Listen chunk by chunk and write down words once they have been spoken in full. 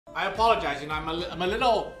I apologize, you know, I'm a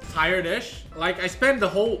little tired-ish. Like, I spent the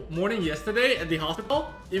whole morning yesterday at the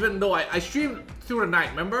hospital, even though I streamed through the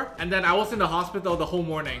night, remember? And then I was in the hospital the whole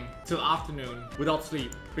morning till afternoon without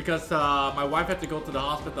sleep because my wife had to go to the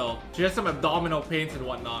hospital. She has some abdominal pains and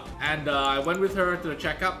whatnot. And I went with her to the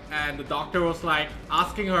checkup, and the doctor was like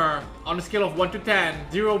asking her on a scale of 1 to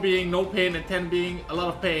 10, 0 being no pain and 10 being a lot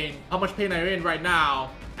of pain, how much pain are you in right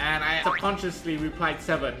now? And I subconsciously replied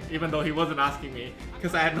 7, even though he wasn't asking me,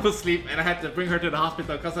 because I had no sleep and I had to bring her to the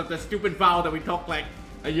hospital because of the stupid vow that we talked like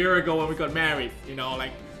a year ago when we got married, you know,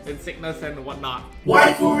 like in sickness and whatnot.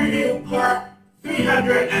 Waifu Review Part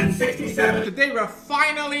 367. Today we're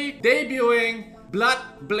finally debuting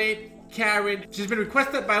bbkarin. She's been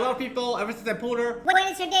requested by a lot of people ever since I pulled her. When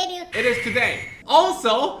is your debut? It is today.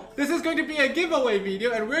 Also, this is going to be a giveaway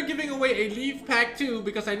video, and we're giving away a leaf pack too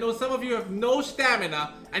because I know some of you have no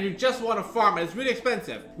stamina and you just want to farm and it's really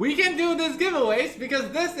expensive. We can do these giveaways because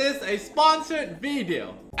this is a sponsored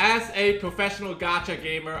video. As a professional gacha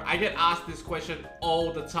gamer, I get asked this question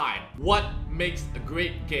all the time. What makes a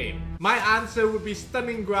great game? My answer would be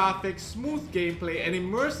stunning graphics, smooth gameplay, an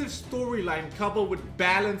immersive storyline coupled with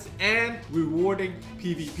balance and rewarding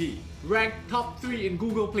PvP. Ranked top 3 in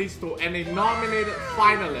Google Play Store and a nominated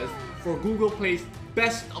finalist for Google Play's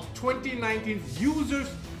Best of 2019's Users'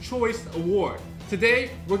 Choice Award. Today,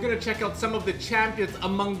 we're gonna check out some of the champions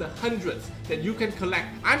among the hundreds that you can collect.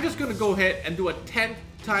 I'm just gonna go ahead and do a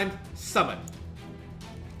 10-time summon.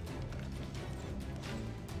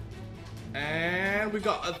 And we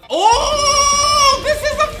got a... Oh! This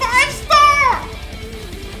is a 5-star!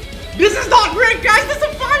 This is not rigged, guys! This is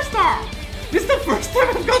a 5-star! This is the first time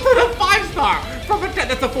I've gotten a 5-star from a 10.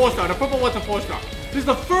 That's a 4-star. The purple one's a 4-star. This is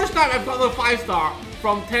the first time I've gotten a 5-star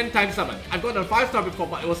from 10-time summon. I've gotten a 5-star before,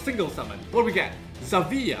 but it was single summon. What do we get?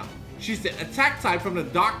 Zavia. She's the attack type from the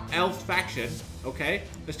Dark Elves faction. Okay,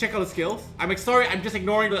 let's check out the skills. I'm sorry, I'm just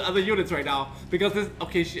ignoring the other units right now because this.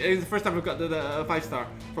 Okay, it's the first time I've got the 5-star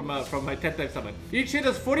from my 10-time summon. Each hit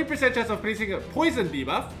has 40% chance of placing a poison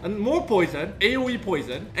debuff and more poison, AOE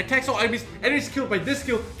poison. Attacks all enemies killed by this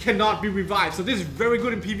skill cannot be revived. So this is very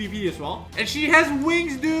good in PvP as well. And she has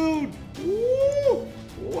wings, dude. Ooh.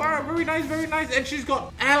 Wow, very nice, very nice. And she's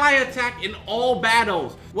got ally attack in all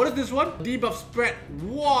battles. What is this one? Debuff spread.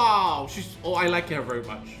 Wow. Oh, I like her very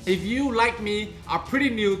much. If you, like me, are pretty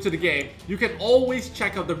new to the game, you can always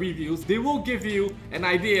check out the reviews. They will give you an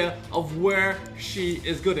idea of where she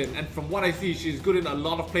is good in. And from what I see, she's good in a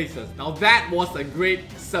lot of places. Now that was a great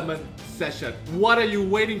summon session. What are you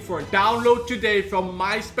waiting for? Download today from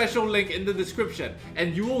my special link in the description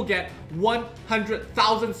and you will get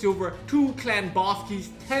 100,000 silver, 2 clan boss keys,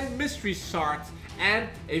 10 mystery shards, and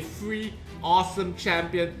a free awesome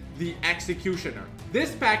champion, the Executioner.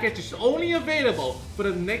 This package is only available for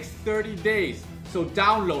the next 30 days. So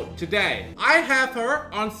download today. I have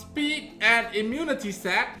her on speed and immunity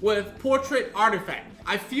set with portrait artifact.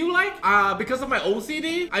 I feel like because of my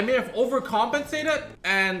OCD, I may have overcompensated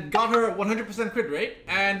and got her 100% crit rate.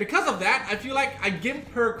 And because of that, I feel like I gimped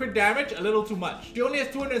her crit damage a little too much. She only has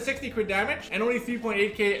 260 crit damage and only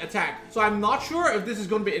 3.8k attack. So I'm not sure if this is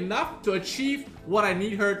going to be enough to achieve what I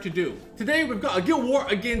need her to do. Today, we've got a guild war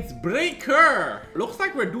against Breaker. Looks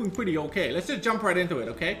like we're doing pretty okay. Let's just jump right into it,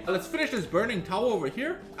 okay? Let's finish this burning tower over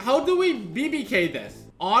here. How do we BBK this?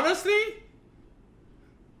 Honestly,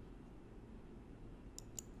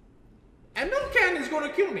 MLCan is gonna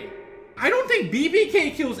kill me. I don't think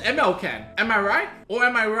BBK kills MLCan. Am I right? Or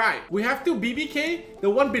am I right? We have to BBK the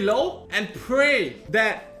one below and pray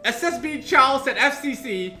that SSB Charles at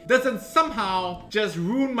FCC doesn't somehow just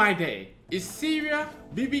ruin my day. Is Syria,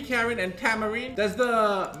 bbkarin, and Tamarine? That's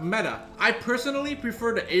the meta. I personally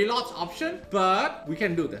prefer the Alots option, but we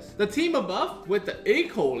can do this. The team above with the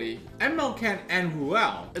Akoli, MLCan, and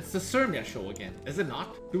Ruel. It's the Sermia show again, is it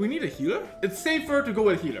not? Do we need a healer? It's safer to go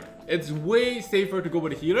with a healer. It's way safer to go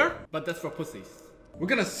with a healer, but that's for pussies. We're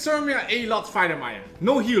gonna Sermia Alots Fighter Maya.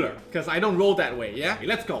 No healer, because I don't roll that way, yeah? Okay,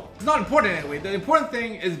 let's go. It's not important anyway. The important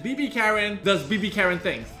thing is bbkarin does bbkarin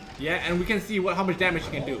things. Yeah, and we can see how much damage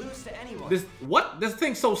you can do. This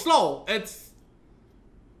thing's so slow. It's...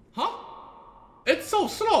 Huh? It's so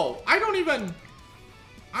slow. I'm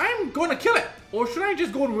gonna kill it. Or should I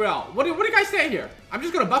just go to Real? What do you guys say here? I'm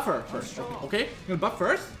just gonna buff her first. Okay? I'm gonna buff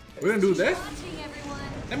first. We're gonna do this.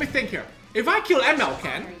 Let me think here. If I kill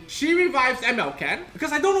MLCan, she revives MLCan.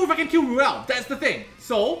 Because I don't know if I can kill Ruel. That's the thing.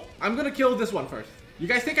 So, I'm gonna kill this one first. You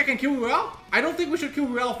guys think I can kill Ruel? I don't think we should kill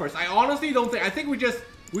Ruel first. I honestly don't think. I think we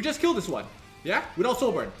just kill this one. Yeah? Without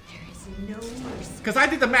soul burn. Because I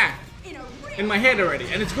did the math in my head already.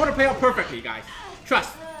 And it's going to play out perfectly, guys.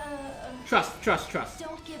 Trust. Trust.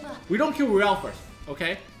 Don't give up. We don't kill Ruel first.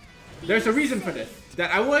 Okay? There's a reason for this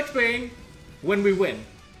that I will explain when we win.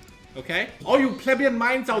 Okay? All you plebeian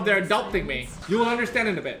minds out there doubting me, you will understand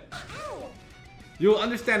in a bit. You will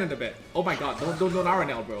understand in a bit. Oh my god, don't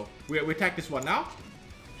RNL, bro. We attack this one now.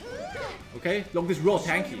 Okay, look, this real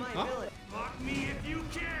tanky. Huh?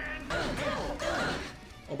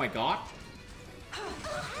 Oh my god.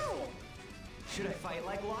 Should I fight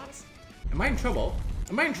like Lots? Am I in trouble?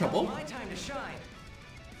 Am I in trouble? My time to shine.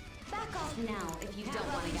 Back off now if you don't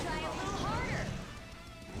want to get involved.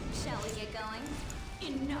 Shall we get going?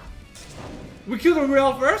 Enough. We kill the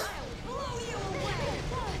real first? Blow you away.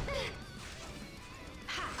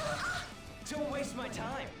 Don't waste my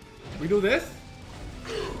time. We do this?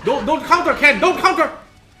 Don't counter, Ken! Don't counter!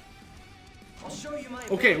 I'll show you my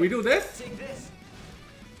Okay, we do this. Take this.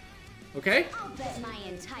 Okay? I'll bet my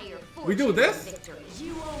entire fortune We do this? on victory.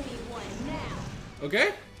 You owe me one now.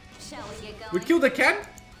 Okay? Shall we get going? We kill the Ken?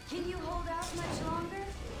 Can you hold out much longer?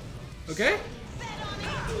 Okay?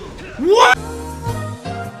 What?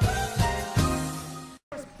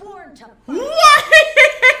 I was born to What?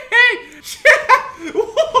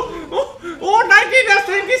 Oh,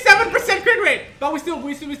 97% crit rate! But we still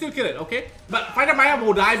kill it, okay? But Fighter Maya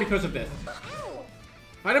will die because of this.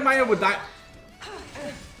 Fighter Maya will die.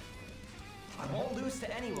 I won't lose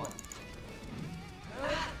to anyone.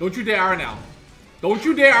 Don't you dare RNL. Don't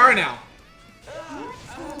you dare RNL.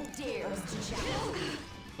 who dares to challenge.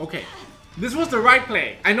 Okay. This was the right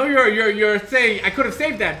play. I know you're saying I could have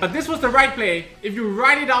saved that, but this was the right play. If you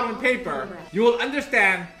write it out on paper, you will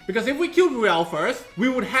understand. Because if we killed Ruel first, we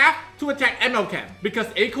would have to attack MLCan. Because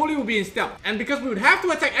A. coli will be in stealth. And because we would have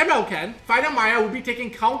to attack MLCan, Fighter Maya would be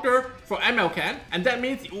taking counter for MLCan. And that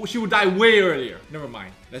means she would die way earlier. Never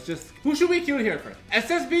mind. Let's just... Who should we kill here first?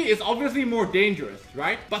 SSB is obviously more dangerous,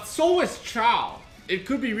 right? But so is Chow. It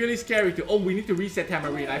could be really scary to... Oh, we need to reset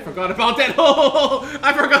Tamarine. I forgot about that. Oh,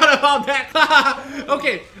 I forgot about that.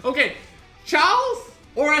 Okay. Charles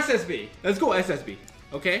or SSB? Let's go SSB.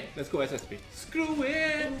 Okay, let's go SSB. Screw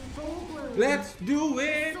it. Let's do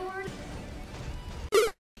it.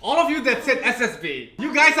 All of you that said SSB,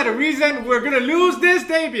 you guys are the reason we're gonna lose this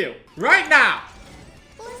debut. Right now.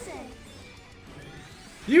 Listen.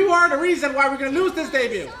 You are the reason why we're gonna lose this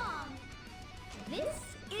debut. This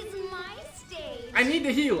is my stage. I need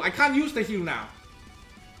the heal. I can't use the heal now.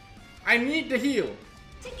 I need the heal.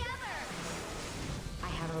 Together. I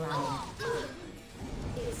have arrived.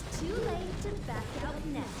 It's too late to back out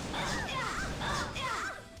now.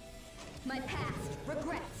 My past,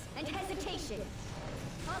 regrets, and hesitation.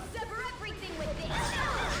 I'll sever everything with this.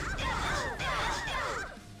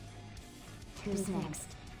 Who's next?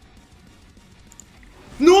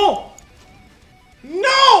 No!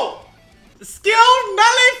 No! Skill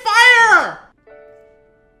nullifier!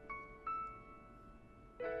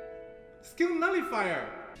 Skill nullifier.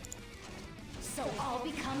 So I'll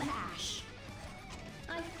become Ash.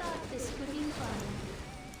 I thought this would be fun.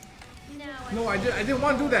 Now No, I didn't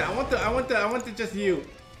want to do that. I want to just yield.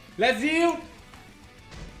 Let's yield.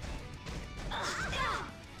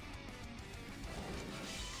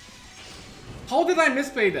 How did I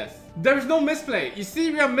misplay this? There's no misplay.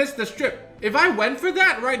 Ysseria missed the strip. If I went for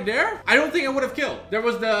that right there, I don't think I would have killed. There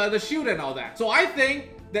was the shield and all that. So I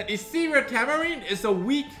think that Ysseria Tamarine is a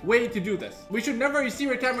weak way to do this. We should never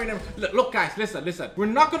Ysseria Tamarine. Look guys, listen. We're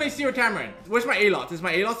not gonna Ysseria Tamarine. Where's my A-Lot? Is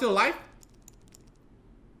my A-Lot still alive?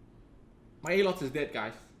 My A-Lot is dead,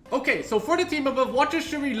 guys. Okay, so for the team above, Watcher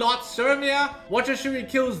Shuri lots Surmia, Watcher Shuri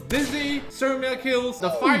kills Dizzy, Surmia kills the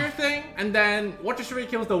fire thing, and then Watcher Shuri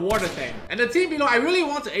kills the water thing. And the team below, I really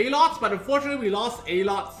want A-Lots, but unfortunately we lost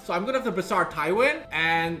A-Lots. So I'm gonna have to Bazaar Tywin,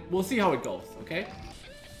 and we'll see how it goes, okay?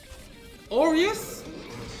 Aureus?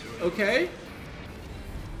 Okay.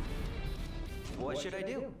 What should I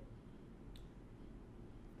do?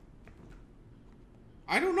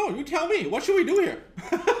 I don't know, you tell me. What should we do here?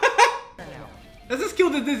 Let's just kill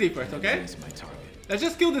this Dizzy first, okay? Let's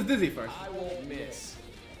just kill this Dizzy first. I won't miss.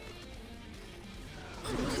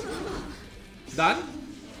 Done?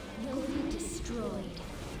 you'll be destroyed.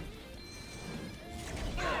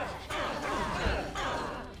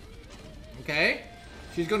 Okay.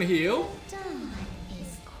 She's gonna heal. Dawn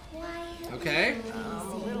is quiet. Okay. I'm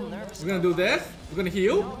a little nervous. We're gonna do this. We're gonna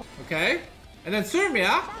heal. Okay. And then Surmia.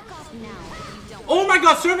 Back off now if you don't. Oh my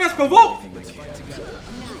god, Surmia's provoked!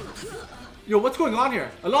 Yo, what's going on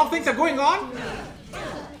here? A lot of things are going on?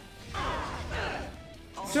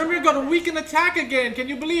 Surmia got a weakened attack again. Can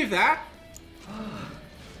you believe that?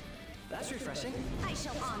 That's refreshing. I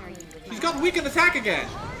shall honor you with She's my got weakened attack again.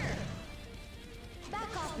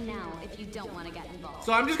 back off now if you don't want to get involved.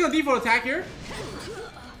 So I'm just gonna default attack here.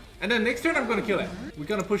 And then next turn I'm gonna kill it. We're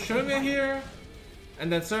gonna push Surmia here.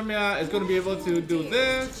 And then Sermia is going to be able to do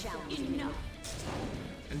this.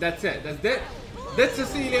 And that's it. That's it. That's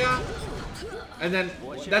Cecilia. And then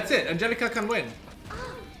that's it. Angelica can win.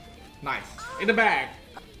 Nice. In the bag.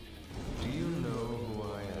 Do you know who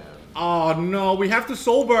I am? Oh no, we have to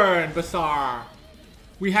soul burn, Bazaar.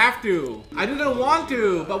 We have to. I didn't want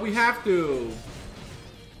to, but we have to.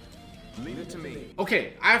 Leave it to me.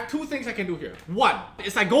 Okay, I have two things I can do here. One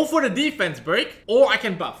is I go for the defense break, or I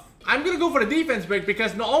can buff. I'm gonna go for the defense break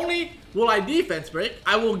because not only will I defense break,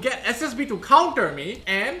 I will get SSB to counter me,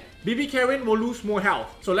 and bbkarin will lose more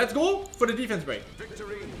health. So let's go for the defense break.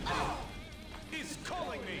 Victory is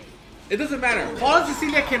calling me. It doesn't matter. Fallen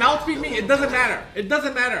Cecilia can outspeed me. It doesn't matter. It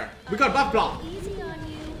doesn't matter. We got buff block. Easy on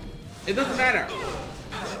you. It doesn't matter.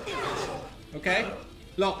 Okay?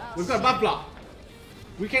 Look, we've got buff block.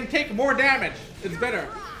 We can take more damage. It's better.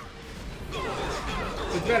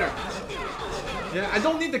 It's better. Yeah, I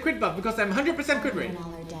don't need the crit buff because I'm 100% crit rate.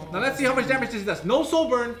 Now let's see how much damage this does. No soul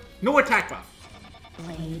burn, no attack buff.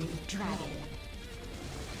 Blade dragon.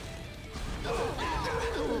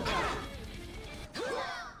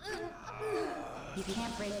 You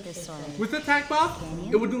can't break this sword. With attack buff,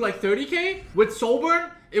 it would do like 30k. With soul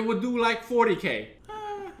burn, it would do like 40k.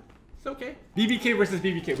 It's okay. BBK versus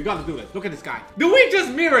BBK. We gotta do this. Look at this guy. Do we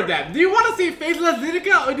just mirror them? Do you want to see Faithless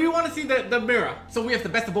Lidica or do you want to see the mirror? So we have the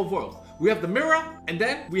best of both worlds. We have the mirror and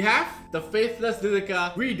then we have the Faithless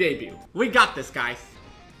Lidica re-debut. We got this, guys.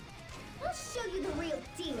 I'll show you the real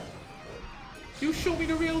deal. You show me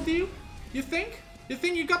the real deal? You think? You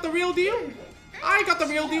think you got the real deal? I got the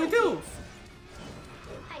real deal too.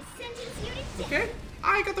 I sentence you to death. Okay?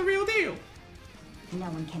 I got the real deal. No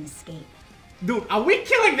one can escape. Dude, are we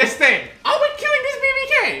killing this thing? Are we killing this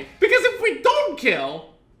BBK? Because if we don't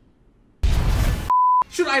kill...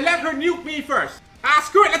 Should I let her nuke me first? Ah,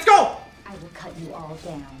 screw it, let's go! I will cut you all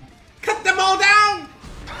down. Cut them all down!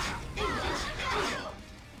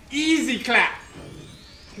 Easy clap.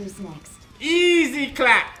 Who's next? Easy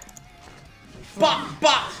clap.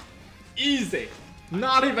 But. Easy.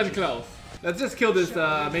 Not even close. Let's just kill this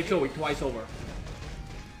Make Chloe twice over.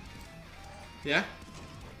 Yeah?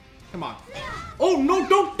 Come on. Oh no,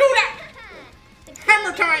 don't do that!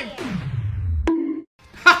 Hammer time!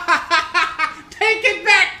 Take it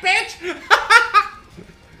back, bitch!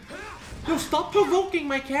 No, stop provoking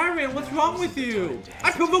my Karen. What's wrong with you?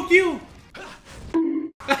 I provoked you!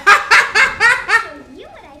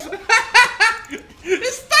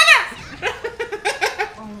 Stunner!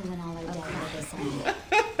 Only when all are dead will this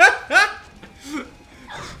end.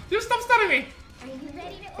 Just stop stunning me! Are you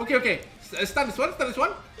ready to Okay. Stun this one,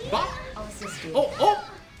 Bop. I'll assist you. Oh!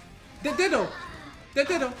 The ditto.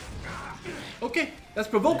 Okay, let's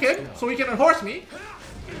provoke him so he can unhorse me.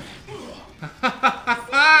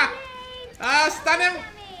 Stun him!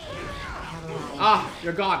 Ah,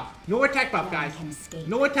 you're gone. No attack buff, guys.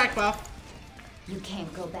 No attack buff. You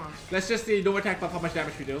can't go back. Let's just see no attack buff how much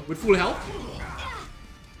damage we do. With full health.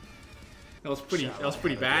 That was pretty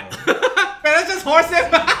bad. Man, let's just horse him.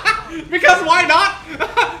 Because why not?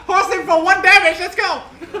 Horse him for 1 damage, let's go!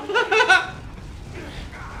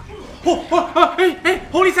 Hey,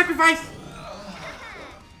 holy sacrifice!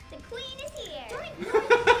 The queen is here.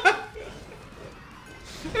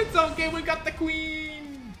 It's okay, we got the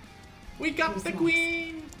queen! We got the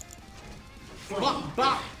queen!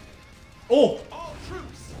 Bop! Oh! All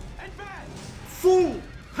troops, advance! Full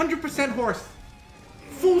 100% horse!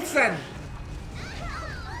 Full send!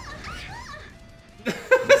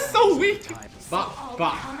 So weak! Bop!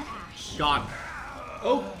 Gone.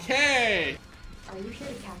 Okay! Are you here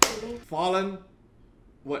to capture me? Fallen.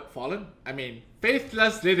 What? Fallen? I mean,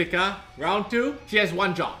 Faithless Lidica, round 2. She has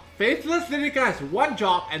 1 job. Faithless Lidica has 1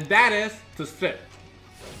 job, and that is to strip.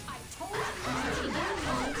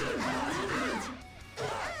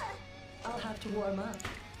 I'll have to warm up.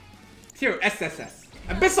 Here, SSS.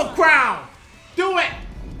 Abyssal Crown! Do it!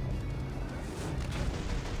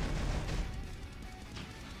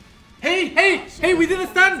 Hey, we didn't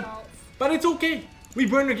stun! But it's okay. We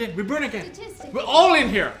burn again. We're all in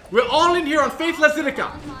here. We're all in here on Faithless Lidica.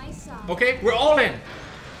 Okay? We're all in.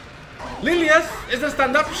 Lilias isn't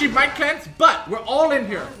stand up. She might cleanse, but we're all in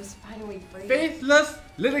here. Faithless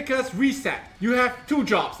Lidica's reset. You have 2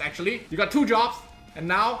 jobs, actually. You got 2 jobs, and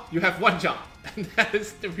now you have 1 job. And that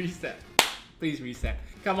is the reset. Please reset.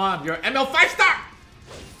 Come on, you're ML 5-star!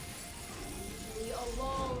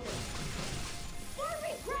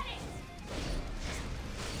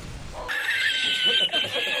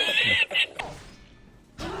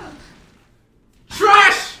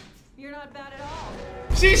 Trash! You're not bad at all.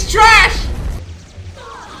 She's trash!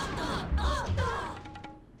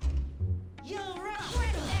 You'll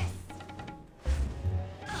regret this.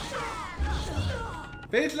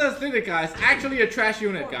 Faceless Lily, guys. Actually a trash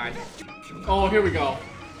unit, guys. Oh, here we go.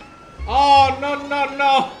 Oh, no, no,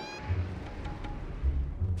 no.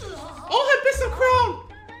 Oh, Abyssal Crown.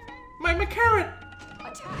 My carrot.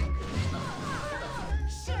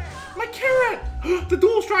 My carrot. The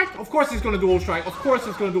dual strike. Of course he's gonna dual strike. Of course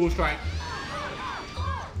he's gonna dual strike.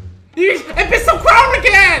 He's Abyssal Crown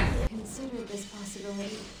again. Consider this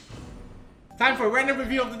possibility. Time for a random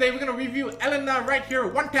review of the day. We're gonna review Elena right here.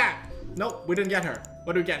 One tap. Nope, we didn't get her.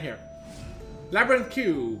 What do we get here? Labyrinth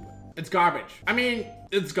Cube. It's garbage. I mean,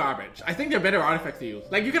 it's garbage. I think there are better artifacts to use.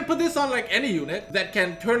 Like, you can put this on like any unit that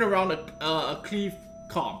can turn around a cleave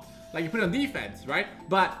comp. Like, you put it on defense, right?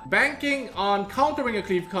 But banking on countering a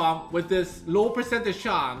cleave comp with this low percentage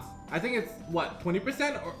chance, I think it's what,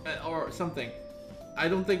 20% or something. I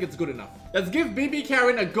don't think it's good enough. Let's give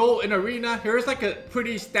bbkarin a go in arena. Here's like a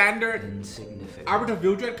pretty standard Arbiter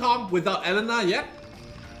Vildred comp without Elena yet.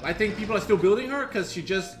 I think people are still building her because she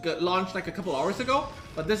just got launched like a couple hours ago.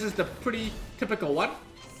 But this is the pretty typical one.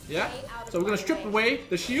 Yeah. So we're gonna strip away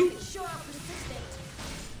the shield.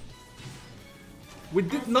 We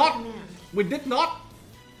did not. We did not.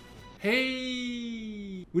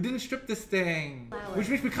 Hey. We didn't strip this thing. Which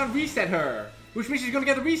means we can't reset her. Which means she's gonna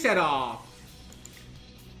get the reset off.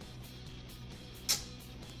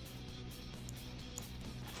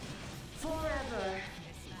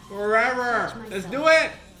 Forever. Let's do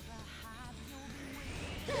it.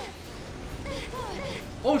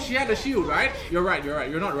 Oh, she had a shield, right? You're right, you're right.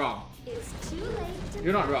 You're not wrong.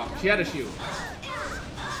 You're not wrong. She had a shield.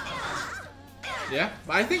 Yeah?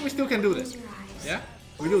 But I think we still can do this. Yeah?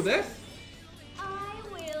 We do this.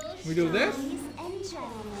 We do this.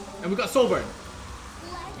 And we got Soul Burn.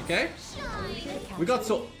 Okay? We got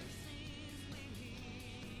Soul...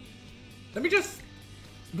 Let me just...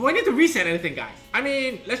 Do I need to reset anything, guys? I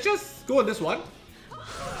mean, let's just go on this one.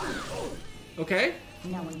 Okay?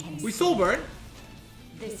 We Soul Burn.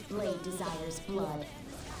 This blade desires blood.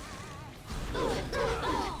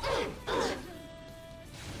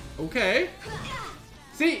 Okay.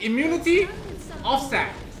 See, immunity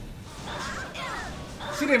offset.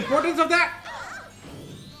 See the importance of that?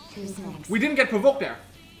 Who's next? We didn't get provoked there.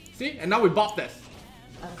 See? And now we bought this.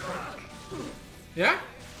 Yeah?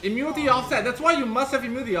 Immunity offset. That's why you must have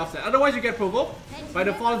immunity offset. Otherwise you get provoked by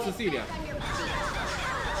the Fallen Cecilia.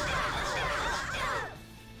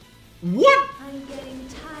 What? I'm getting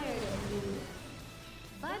tired of you.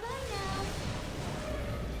 Bye bye now.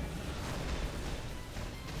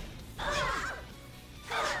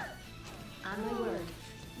 On my word.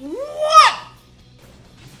 What?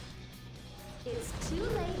 It's too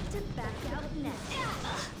late to back out now.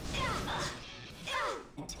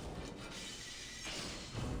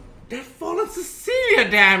 That Fallen Cecilia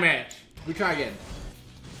damage. We try again.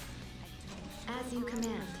 As you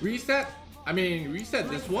command. Reset. I mean, reset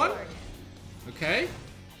this one. Okay.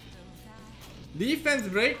 Defense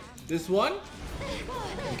break. This one.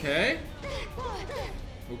 Okay.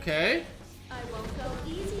 Okay. I won't go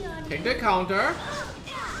easy on Take you. the counter.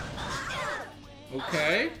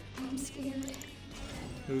 Okay. I'm scared.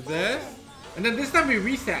 Do this. And then this time we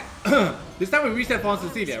reset. This time we reset Fallen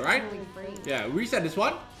Cecilia, right? Yeah, reset this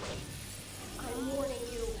one. I'm warning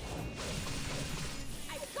you.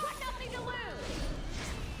 I've got nothing to lose.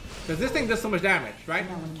 Because this thing does so much damage, right?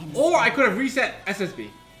 Or I could have reset SSB.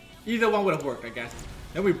 Either one would have worked, I guess.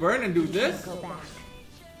 Then we burn and do this. Go back.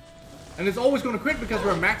 And it's always going to crit because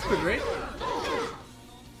we're max crit rate.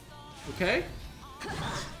 Okay.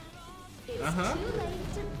 It's Uh-huh. too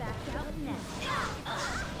late to back out now.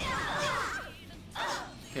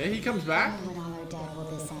 Okay, he comes back. When all are dead will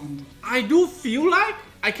this end. I do feel like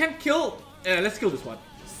I can kill... let's kill this one.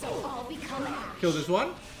 So I'll become ash. Kill this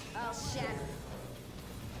one. I'll shatter.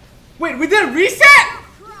 Wait, we did a reset?!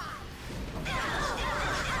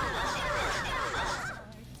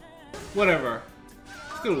 Whatever.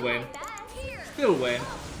 Still win. Still win.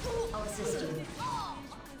 I'll assist you.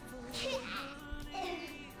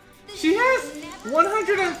 She has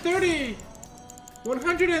 130%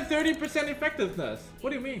 effectiveness. What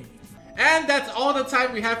do you mean? And that's all the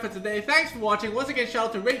time we have for today. Thanks for watching. Once again, shout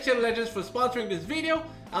out to Raid Shadow Legends for sponsoring this video.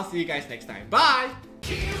 I'll see you guys next time. Bye!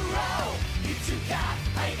 Hero!